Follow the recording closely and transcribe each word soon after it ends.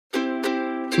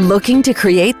Looking to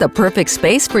create the perfect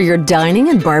space for your dining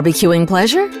and barbecuing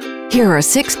pleasure? Here are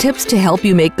 6 tips to help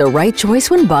you make the right choice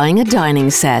when buying a dining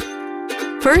set.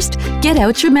 First, get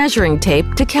out your measuring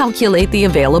tape to calculate the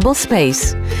available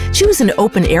space. Choose an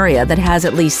open area that has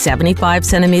at least 75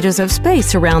 centimeters of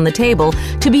space around the table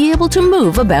to be able to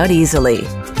move about easily.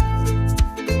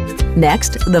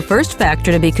 Next, the first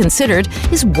factor to be considered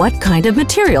is what kind of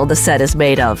material the set is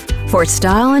made of. For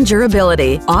style and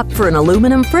durability, opt for an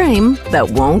aluminum frame that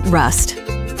won't rust.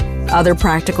 Other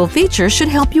practical features should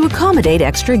help you accommodate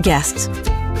extra guests,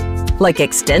 like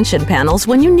extension panels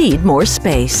when you need more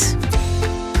space,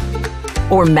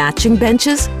 or matching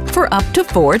benches for up to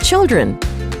 4 children.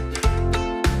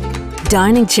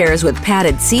 Dining chairs with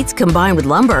padded seats combined with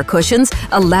lumbar cushions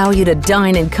allow you to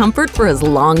dine in comfort for as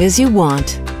long as you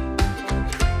want.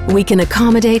 We can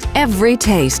accommodate every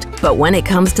taste, but when it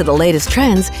comes to the latest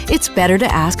trends, it's better to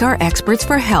ask our experts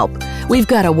for help. We've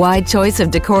got a wide choice of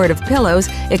decorative pillows,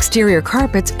 exterior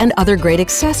carpets, and other great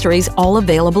accessories all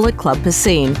available at Club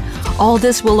Piscine. All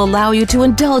this will allow you to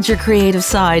indulge your creative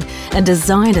side and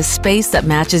design a space that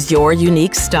matches your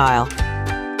unique style.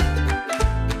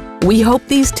 We hope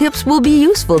these tips will be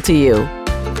useful to you.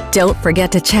 Don't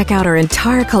forget to check out our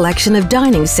entire collection of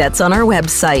dining sets on our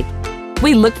website.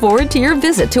 We look forward to your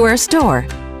visit to our store.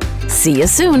 See you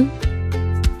soon!